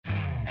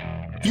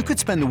You could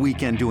spend the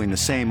weekend doing the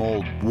same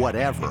old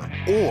whatever,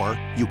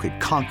 or you could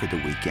conquer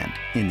the weekend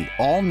in the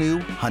all-new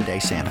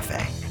Hyundai Santa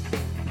Fe.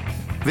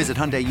 Visit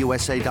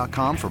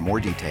HyundaiUSA.com for more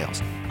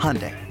details.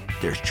 Hyundai,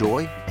 there's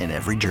joy in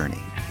every journey.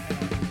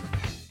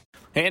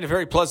 And a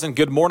very pleasant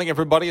good morning,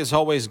 everybody. As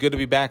always, good to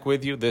be back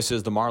with you. This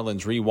is the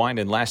Marlins Rewind,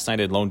 and last night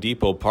at Lone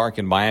Depot Park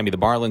in Miami, the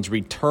Marlins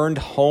returned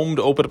home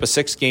to open up a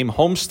 6-game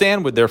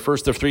homestand with their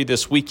first of 3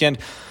 this weekend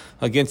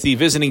against the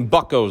visiting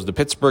Buccos, the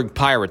Pittsburgh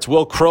Pirates.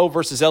 Will Crowe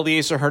versus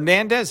Elieser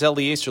Hernandez.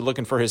 Elieser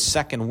looking for his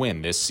second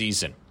win this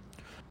season.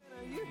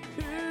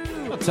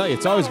 I'll tell you,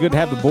 it's always good to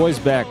have the boys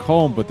back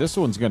home, but this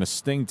one's going to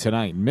sting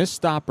tonight.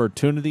 Missed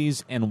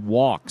opportunities and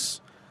walks.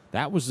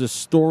 That was the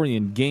story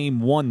in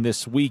Game 1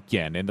 this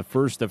weekend, and the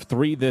first of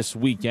 3 this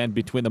weekend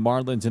between the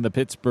Marlins and the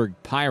Pittsburgh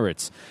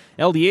Pirates.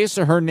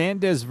 Elieser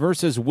Hernandez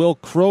versus Will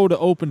Crowe to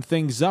open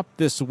things up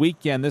this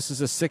weekend. This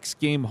is a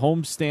 6-game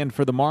homestand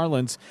for the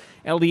Marlins.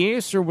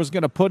 Elieser was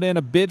going to put in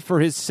a bid for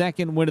his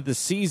second win of the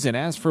season.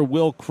 As for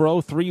Will Crowe,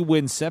 3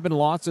 wins, 7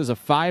 losses, a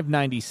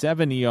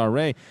 .597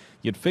 ERA.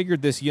 You'd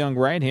figured this young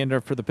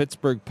right-hander for the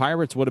Pittsburgh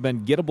Pirates would have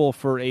been gettable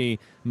for a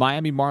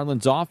Miami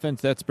Marlins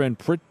offense that's been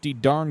pretty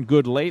darn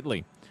good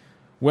lately.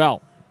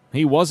 Well,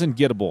 he wasn't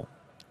gettable.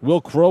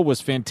 Will Crowe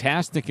was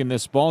fantastic in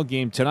this ball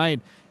game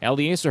tonight.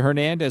 Elieser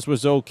Hernandez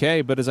was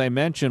okay, but as I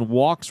mentioned,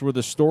 walks were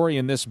the story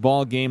in this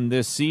ball game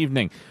this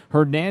evening.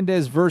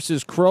 Hernandez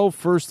versus Crowe,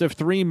 first of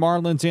 3,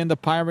 Marlins and the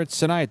Pirates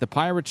tonight. The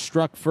Pirates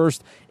struck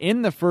first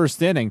in the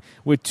first inning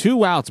with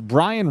 2 outs.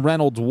 Brian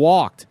Reynolds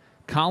walked.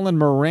 Colin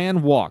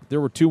Moran walked. There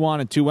were 2 on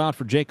and 2 out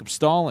for Jacob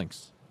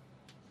Stallings.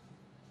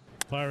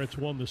 Pirates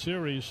won the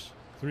series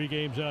 3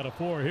 games out of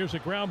 4. Here's a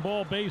ground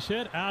ball base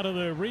hit out of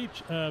the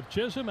reach of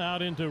Chisholm,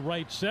 out into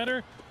right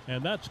center,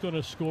 and that's going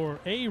to score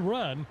a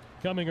run.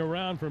 Coming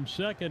around from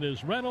second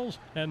is Reynolds,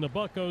 and the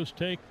Buccos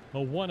take a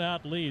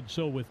 1-out lead.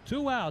 So with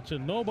 2 outs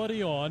and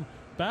nobody on,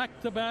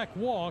 back-to-back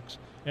walks,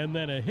 and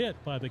then a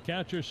hit by the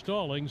catcher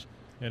Stallings,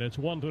 and it's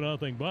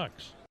 1-0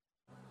 Bucks.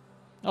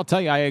 I'll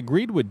tell you, I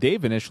agreed with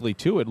Dave initially,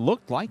 too. It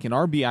looked like an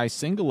RBI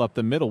single up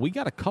the middle. We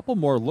got a couple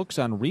more looks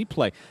on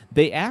replay.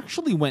 They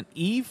actually went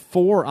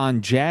E4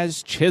 on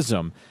Jazz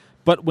Chisholm.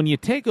 But when you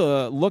take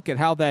a look at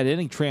how that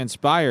inning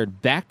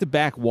transpired,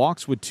 back-to-back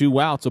walks with 2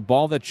 outs, a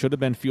ball that should have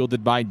been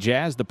fielded by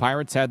Jazz. The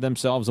Pirates had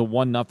themselves a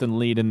 1-0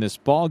 lead in this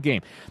ball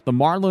game. The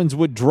Marlins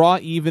would draw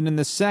even in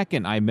the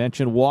second. I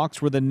mentioned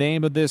walks were the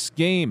name of this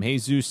game.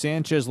 Jesus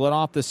Sanchez led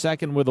off the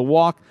second with a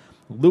walk.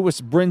 Lewis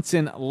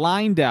Brinson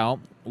lined out.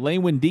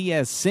 Lewin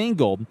Diaz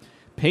singled.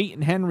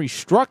 Payton Henry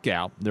struck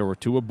out. There were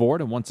 2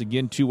 aboard, and once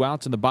again 2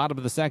 outs in the bottom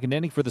of the second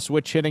inning for the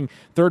switch-hitting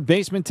third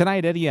baseman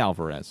tonight, Eddie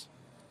Alvarez.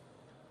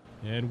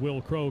 And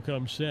Will Crowe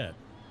comes set.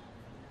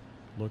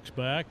 Looks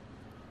back.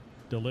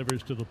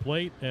 Delivers to the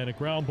plate, and a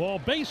ground ball.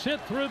 Base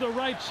hit through the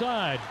right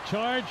side.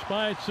 Charged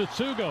by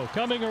Tsutsugo.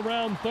 Coming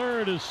around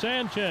third is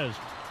Sanchez.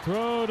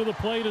 Throw to the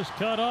plate is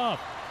cut off.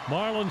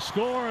 Marlins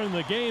score, and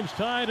the game's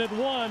tied at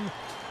 1.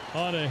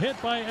 On a hit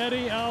by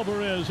Eddie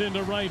Alvarez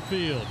into right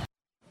field.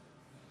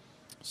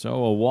 So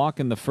a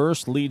walk in the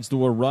first leads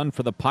to a run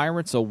for the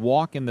Pirates. A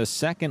walk in the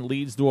second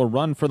leads to a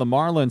run for the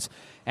Marlins.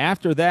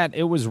 After that,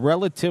 it was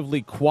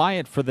relatively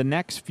quiet for the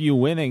next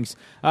few innings.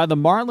 The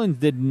Marlins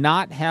did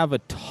not have a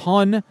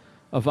ton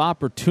of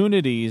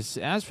opportunities.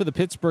 As for the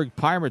Pittsburgh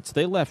Pirates,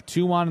 they left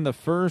 2 on in the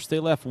first. They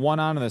left 1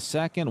 on in the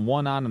second,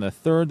 1 on in the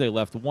third. They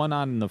left 1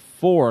 on in the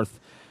fourth.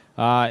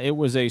 It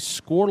was a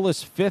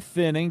scoreless 5th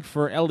inning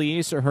for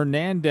Elieser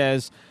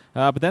Hernandez,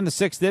 but then the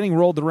 6th inning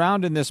rolled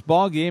around in this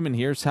ball game, and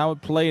here's how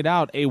it played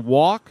out: a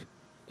walk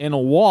and a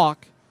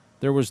walk.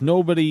 There was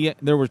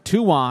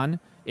 2 on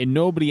and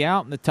nobody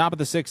out in the top of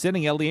the 6th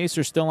inning.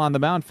 Elieser still on the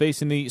mound,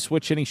 facing the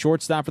switch-hitting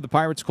shortstop for the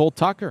Pirates, Cole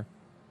Tucker.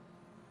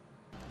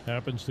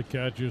 Happens to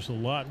catchers a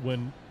lot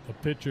when a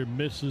pitcher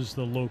misses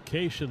the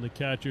location the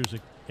catcher's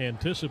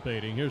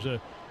anticipating. Here's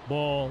a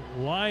ball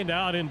lined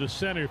out into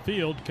center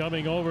field.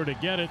 Coming over to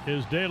get it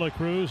is De La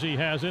Cruz. He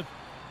has it.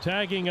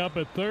 Tagging up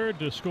at third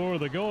to score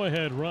the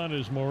go-ahead run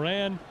is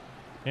Moran.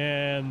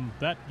 And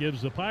that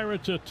gives the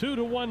Pirates a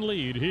 2-1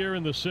 lead here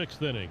in the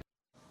 6th inning.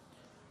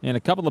 And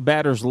a couple of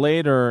batters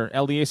later,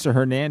 Elieser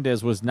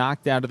Hernandez was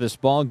knocked out of this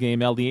ball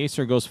game.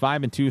 Elieser goes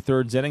 5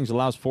 2/3 innings,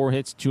 allows 4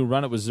 hits, 2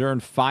 runs. It was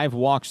earned, 5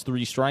 walks,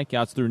 3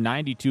 strikeouts through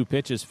 92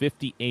 pitches,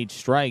 58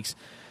 strikes.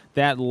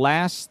 That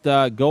last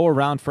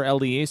go-around for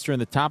Elieser in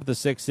the top of the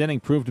 6th inning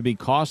proved to be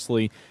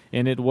costly,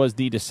 and it was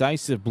the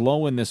decisive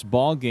blow in this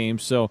ball game.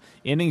 So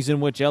innings in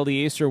which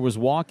Elieser was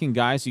walking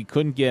guys, he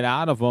couldn't get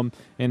out of them,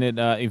 and it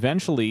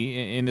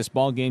eventually, in this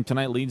ball game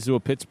tonight, leads to a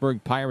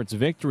Pittsburgh Pirates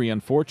victory.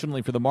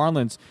 Unfortunately for the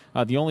Marlins,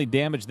 the only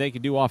damage they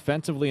could do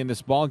offensively in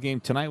this ball game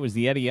tonight was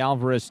the Eddie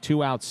Alvarez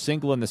 2-out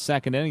single in the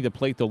 2nd inning to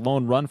plate the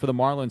lone run for the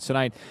Marlins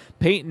tonight.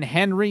 Payton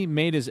Henry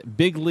made his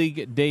big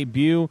league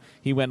debut.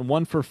 He went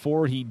 1 for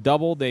 4. He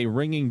doubled a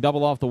ringing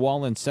double off the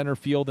wall in center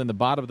field in the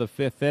bottom of the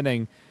 5th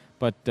inning.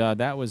 But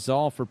that was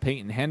all for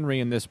Payton Henry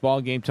in this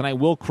ball game tonight.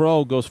 Will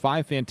Crowe goes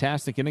 5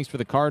 fantastic innings for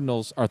the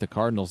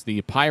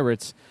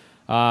Pirates.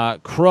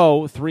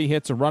 Crow, 3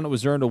 hits, a run that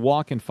was earned, a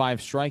walk, and 5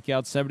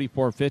 strikeouts,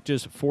 74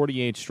 pitches,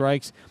 48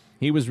 strikes.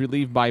 He was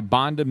relieved by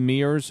Bonda,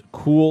 Mears,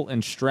 Kuhl,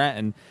 and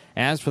Stratton.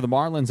 As for the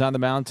Marlins on the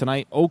mound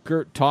tonight,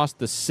 Okert tossed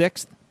the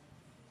 6th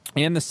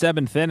and the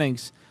 7th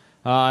innings,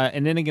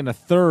 an inning and a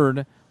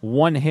third,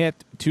 1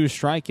 hit, 2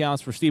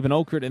 strikeouts for Stephen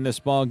Okert in this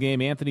ball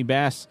game. Anthony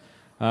Bass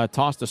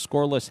tossed a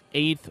scoreless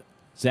 8th.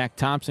 Zach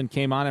Thompson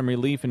came on in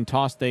relief and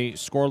tossed a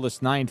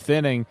scoreless 9th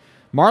inning.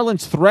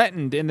 Marlins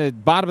threatened in the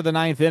bottom of the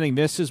 9th inning.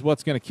 This is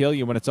what's going to kill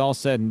you when it's all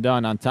said and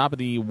done. On top of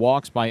the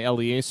walks by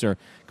Elieser,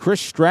 Chris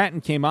Stratton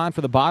came on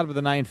for the bottom of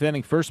the 9th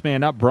inning. First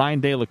man up,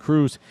 Brian De La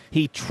Cruz.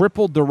 He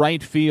tripled to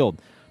right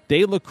field.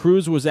 De La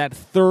Cruz was at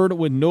third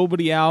with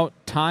nobody out,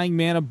 tying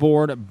man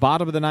aboard,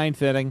 bottom of the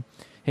 9th inning.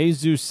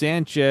 Jesus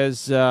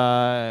Sanchez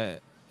had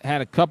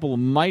a couple of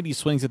mighty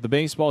swings at the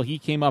baseball. He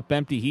came up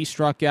empty. He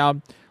struck out.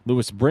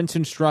 Lewis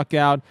Brinson struck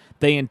out.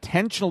 They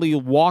intentionally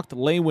walked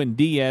Lewin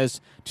Diaz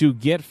to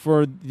get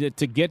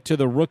to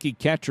the rookie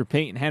catcher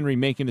Payton Henry,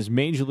 making his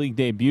major league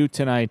debut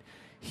tonight.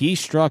 He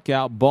struck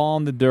out, ball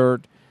in the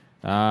dirt.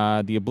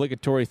 The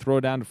obligatory throw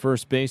down to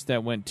first base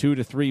that went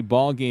 2-3.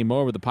 Ball game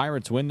over. The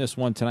Pirates win this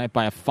one tonight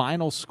by a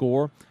final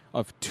score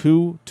of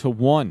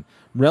 2-1.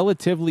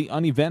 Relatively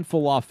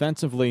uneventful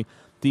offensively.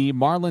 The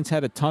Marlins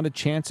had a ton of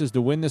chances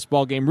to win this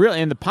ball game.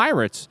 Really, and the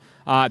Pirates,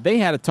 they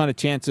had a ton of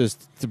chances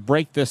to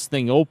break this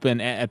thing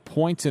open at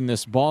points in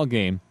this ball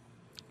game.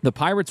 The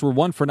Pirates were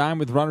 1 for 9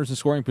 with runners in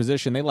scoring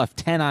position. They left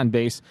 10 on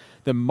base.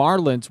 The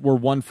Marlins were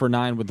 1 for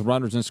 9 with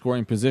runners in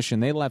scoring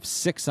position. They left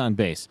 6 on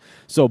base.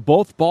 So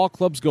both ball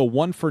clubs go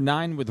 1 for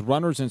 9 with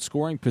runners in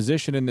scoring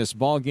position in this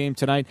ball game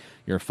tonight.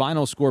 Your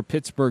final score,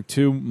 Pittsburgh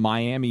 2,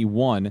 Miami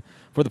 1.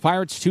 For the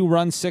Pirates, 2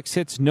 runs, 6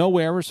 hits, no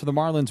errors. For the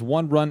Marlins,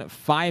 1 run,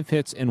 5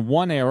 hits, and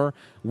 1 error.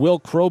 Will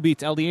Crow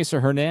beats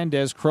Elieser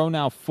Hernandez. Crow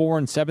now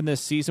 4-7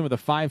 this season with a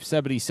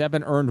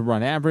 .577 earned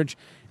run average.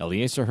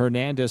 Elieser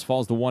Hernandez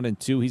falls to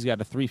 1-2. He's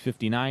got a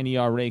 .359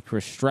 ERA.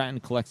 Chris Stratton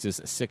collects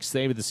his 6th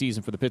save of the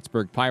season for the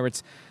Pittsburgh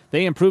Pirates.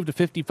 They improve to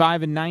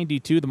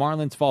 55-92. The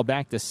Marlins fall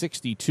back to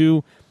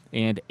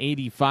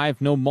 62-85.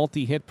 No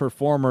multi-hit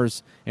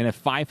performers in a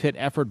 5-hit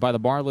effort by the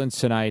Marlins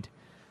tonight.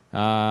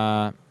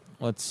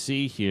 Let's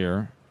see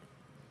here.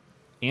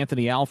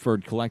 Anthony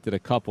Alford collected a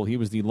couple. He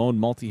was the lone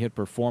multi-hit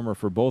performer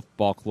for both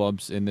ball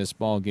clubs in this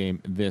ball game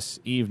this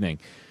evening.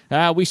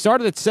 We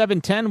started at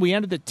 7:10. We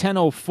ended at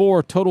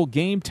 10:04. Total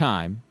game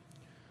time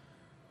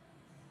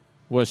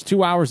was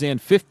 2 hours and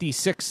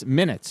 56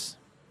 minutes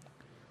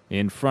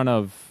in front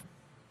of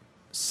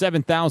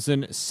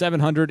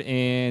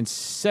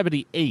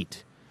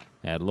 7,778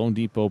 at Lone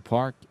Depot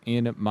Park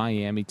in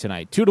Miami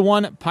tonight.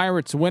 2-1.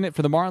 Pirates win it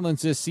for the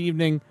Marlins this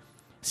evening.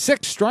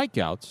 6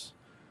 strikeouts.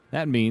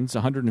 That means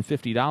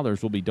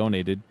 $150 will be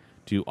donated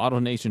to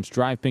AutoNation's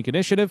Drive Pink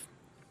Initiative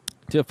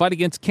to fight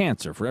against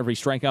cancer. For every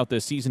strikeout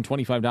this season,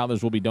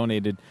 $25 will be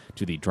donated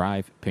to the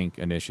Drive Pink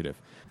Initiative.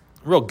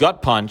 Real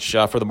gut punch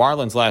for the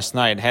Marlins last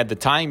night. Had the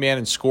tying man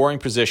in scoring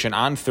position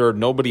on third,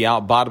 nobody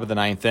out, bottom of the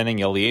 9th inning.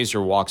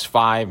 Elieser walks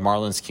 5.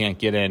 Marlins can't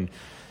get in.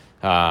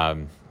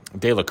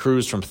 De La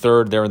Cruz from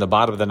third there in the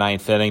bottom of the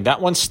 9th inning.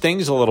 That one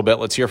stings a little bit.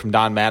 Let's hear from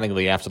Don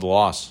Mattingly after the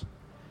loss.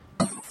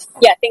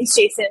 Yeah, thanks,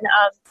 Jason.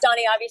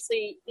 Donnie,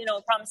 obviously,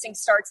 promising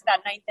start to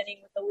that 9th inning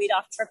with the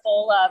leadoff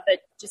triple,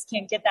 but just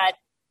can't get that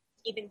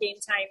even game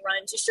time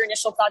run. Just your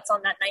initial thoughts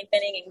on that 9th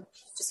inning and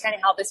just kind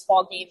of how this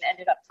ball game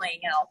ended up playing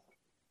out.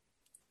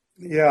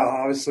 Yeah,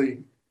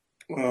 obviously,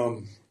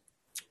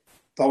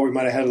 thought we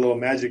might have had a little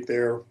magic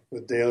there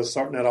with Dale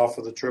starting that off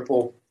with a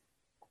triple,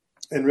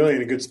 and really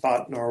in a good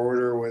spot in our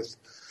order with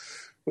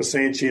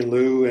Sanchi and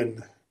Lou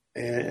and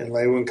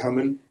Lewin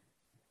coming.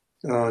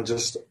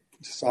 Just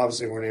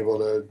obviously weren't able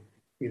to,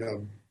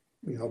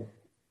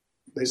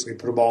 basically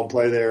put a ball in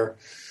play there,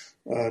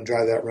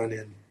 drive that run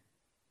in.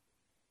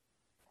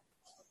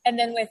 And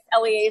then with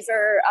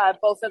Elieser,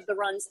 both of the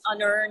runs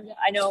unearned.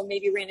 I know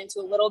maybe ran into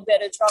a little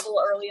bit of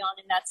trouble early on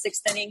in that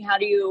 6th inning. How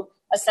do you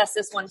assess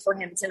this one for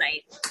him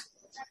tonight?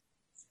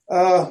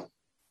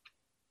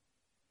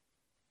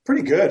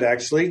 Pretty good,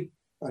 actually.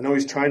 I know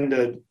he's trying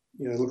to,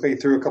 look like he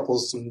threw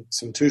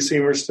some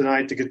two-seamers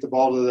tonight to get the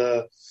ball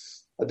to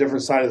a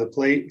different side of the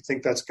plate. I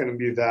think that's going to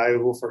be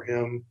valuable for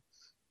him,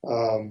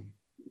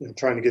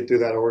 trying to get through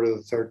that order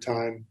the 3rd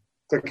time.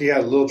 I think he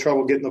had a little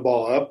trouble getting the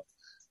ball up.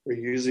 We're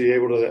usually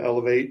able to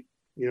elevate,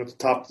 at the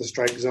top of the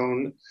strike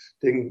zone.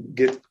 Didn't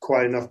get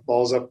quite enough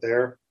balls up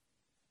there,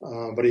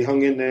 but he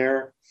hung in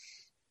there,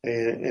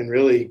 and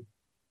really,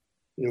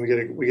 we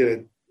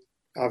get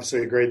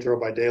obviously a great throw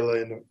by Dela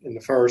in the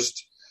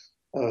 1st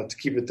to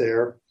keep it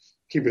there,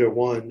 keep it at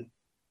 1,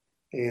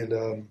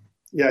 and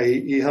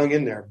he hung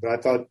in there. But I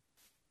thought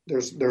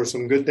there were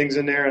some good things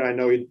in there, and I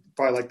know he'd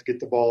probably like to get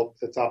the ball up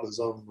at the top of the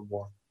zone a little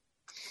more.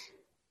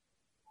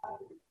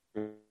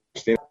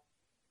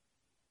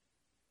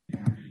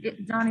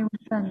 Donnie,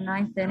 with the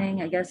 9th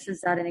inning, I guess,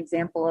 is that an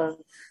example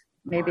of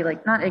maybe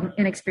not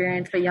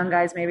inexperienced, but young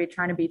guys maybe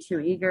trying to be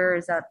too eager?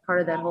 Is that part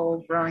of that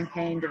whole growing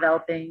pain,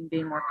 developing,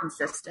 being more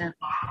consistent?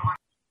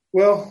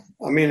 Well,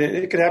 I mean,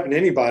 it could happen to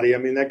anybody. I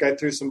mean, that guy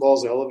threw some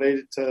balls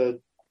elevated to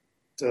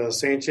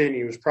Sanchez, and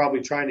he was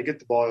probably trying to get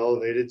the ball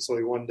elevated, so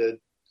he wanted to.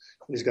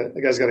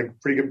 The guy's got a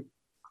pretty good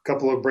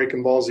couple of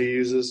breaking balls he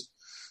uses,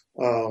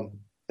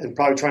 and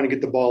probably trying to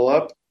get the ball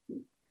up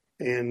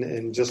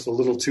and just a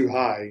little too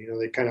high. You know,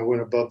 they kind of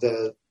went above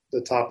the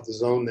top of the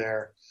zone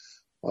there.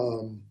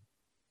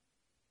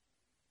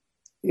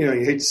 You know,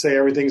 you hate to say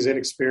everything's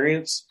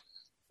inexperience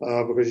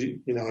because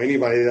you know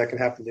anybody, that can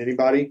happen to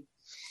anybody.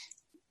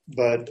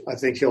 But I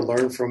think he'll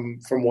learn from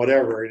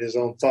whatever in his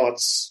own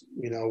thoughts.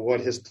 You know what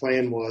his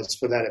plan was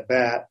for that at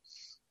bat,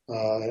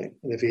 and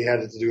if he had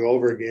it to do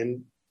over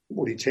again,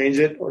 would he change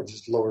it or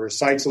just lower his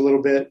sights a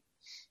little bit?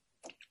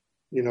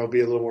 You know,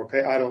 be a little more.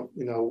 I don't.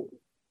 You know,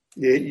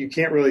 you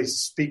can't really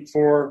speak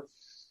for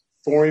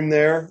him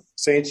there,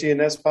 Sanchez in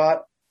that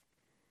spot.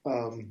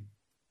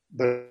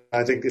 But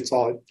I think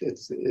it'll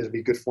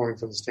be good for him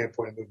from the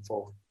standpoint of moving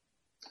forward.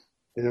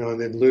 You know,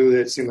 and then Lou,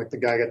 it seemed like the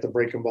guy got the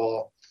breaking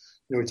ball.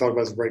 You know, we talked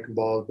about his breaking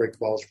ball. The breaking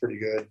ball is pretty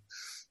good.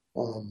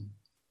 You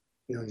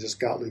know, just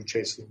got Lou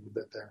chasing him a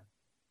bit there.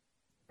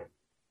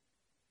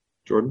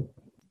 Jordan?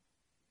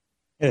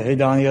 Hey,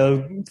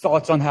 Donnie.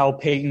 Thoughts on how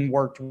Payton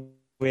worked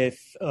with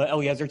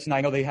Elieser tonight?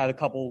 I know they had a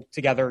couple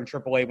together in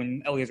AAA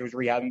when Elieser was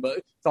rehabbing,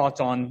 but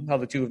thoughts on how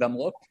the two of them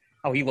looked,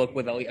 how he looked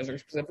with Elieser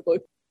specifically?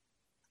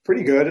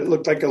 Pretty good. It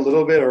looked like a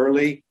little bit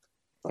early.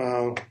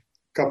 A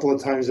couple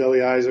of times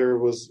Elieser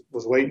was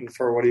waiting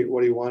for what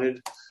he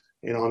wanted,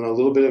 you know, on a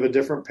little bit of a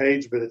different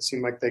page, but it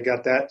seemed like they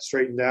got that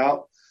straightened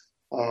out,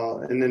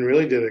 and then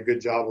really did a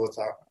good job with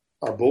our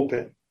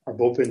bullpen. Our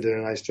bullpen did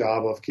a nice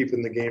job of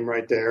keeping the game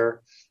right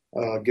there,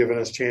 giving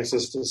us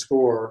chances to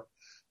score.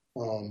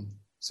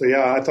 So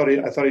yeah, I thought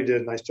he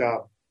did a nice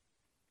job.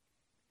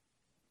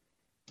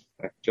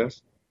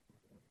 Jess?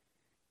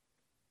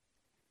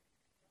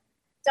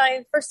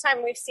 Donnie, first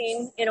time we've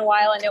seen in a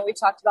while. I know we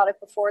talked about it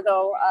before,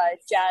 though.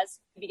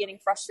 Jazz be getting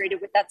frustrated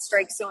with that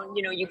strike zone.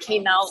 You know, you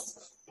came out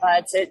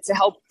to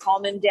help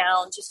calm him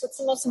down. Just what's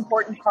the most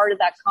important part of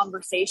that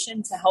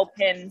conversation to help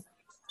him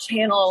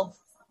channel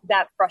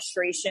that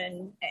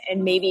frustration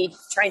and maybe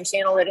try and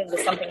channel it into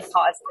something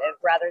positive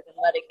rather than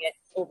letting it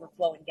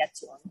overflow and get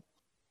to him?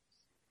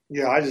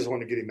 Yeah, I just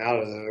want to get him out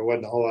of there. There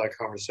wasn't a whole lot of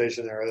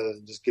conversation there other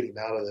than just get him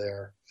out of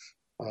there.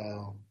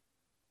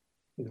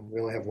 You know,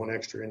 we only have one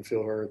extra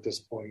infielder at this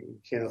point. We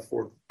can't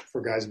afford for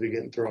guys to be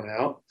getting thrown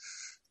out.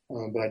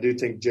 But I do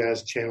think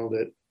Jazz channeled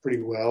it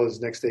pretty well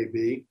his next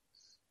AB.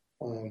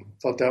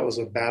 Thought that was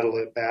a battle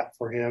at bat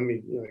for him.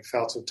 He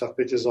fouled some tough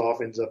pitches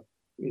off, ends up,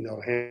 you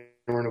know,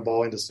 hammering a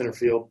ball into center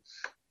field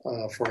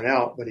for an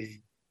out. But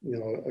he, you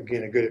know,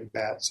 again, a good at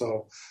bat.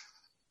 So,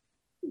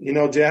 you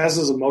know, Jazz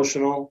is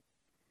emotional.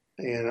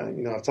 And,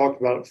 you know, I've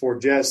talked about it before.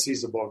 Jazz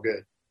sees the ball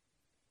good.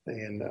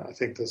 And I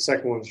think the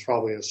second one was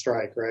probably a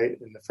strike, right?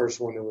 And the first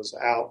one, it was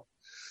out.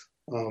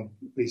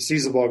 He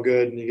sees the ball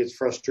good, and he gets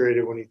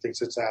frustrated when he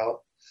thinks it's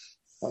out.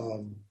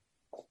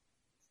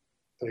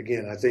 But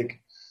again, I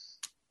think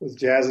with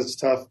Jazz, it's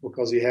tough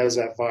because he has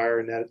that fire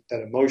and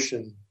that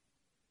emotion,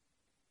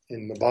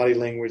 and the body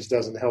language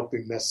doesn't help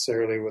him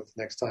necessarily with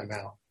the next time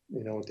out,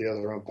 you know, with the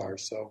other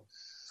umpires. So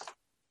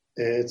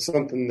it's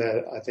something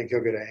that I think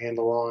he'll get a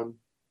handle on.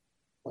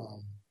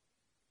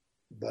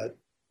 But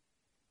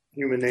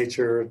human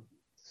nature,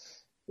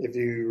 if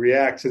you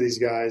react to these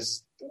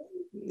guys,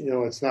 you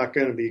know, it's not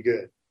going to be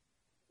good.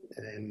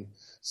 And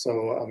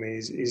so, I mean,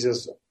 he's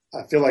just,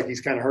 I feel like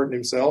he's kind of hurting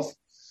himself.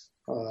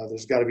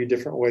 There's got to be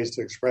different ways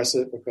to express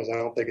it because I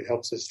don't think it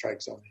helps his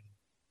strike zone.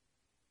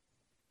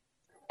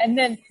 And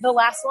then the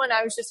last one,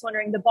 I was just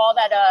wondering, the ball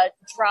that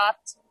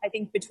dropped, I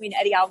think, between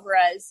Eddie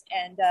Alvarez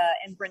and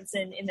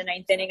Brinson in the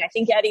ninth inning. I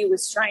think Eddie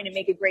was trying to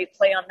make a great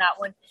play on that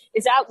one.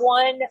 Is that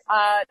one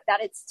that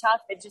it's tough,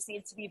 it just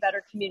needs to be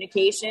better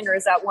communication, or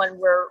is that one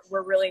where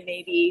really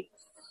maybe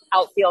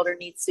outfielder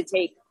needs to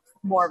take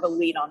more of a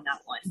lead on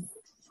that one?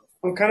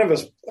 I'm kind of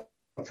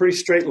a pretty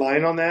straight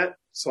line on that,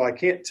 so I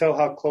can't tell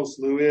how close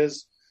Lou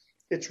is.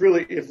 It's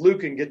really, if Lou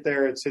can get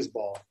there, it's his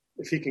ball.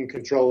 If he can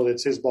control it,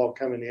 it's his ball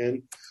coming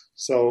in.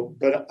 So,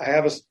 but I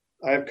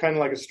have kind of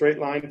like a straight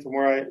line from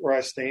where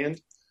I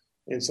stand,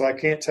 and so I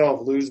can't tell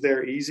if Lou's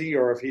there easy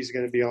or if he's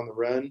going to be on the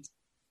run.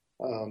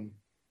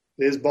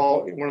 His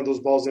ball, one of those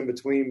balls in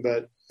between,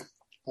 but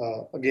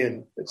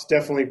again, it's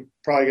definitely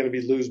probably going to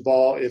be Lou's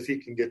ball if he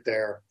can get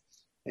there,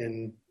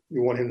 and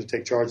you want him to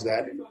take charge of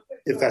that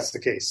if that's the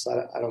case.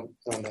 I don't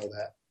know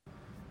that.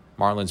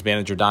 Marlins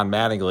manager Don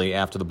Mattingly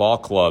after the ball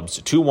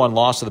club's 2-1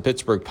 loss to the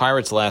Pittsburgh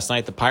Pirates last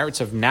night. The Pirates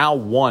have now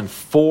won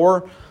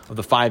 4 of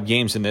the 5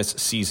 games in this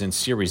season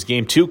series.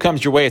 Game 2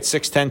 comes your way at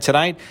 6:10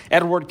 tonight.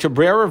 Edward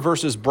Cabrera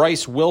versus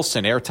Bryce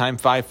Wilson. Airtime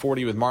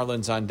 540 with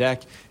Marlins on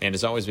deck. And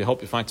as always, we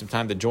hope you find some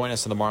time to join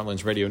us on the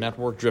Marlins Radio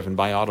Network, driven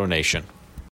by AutoNation.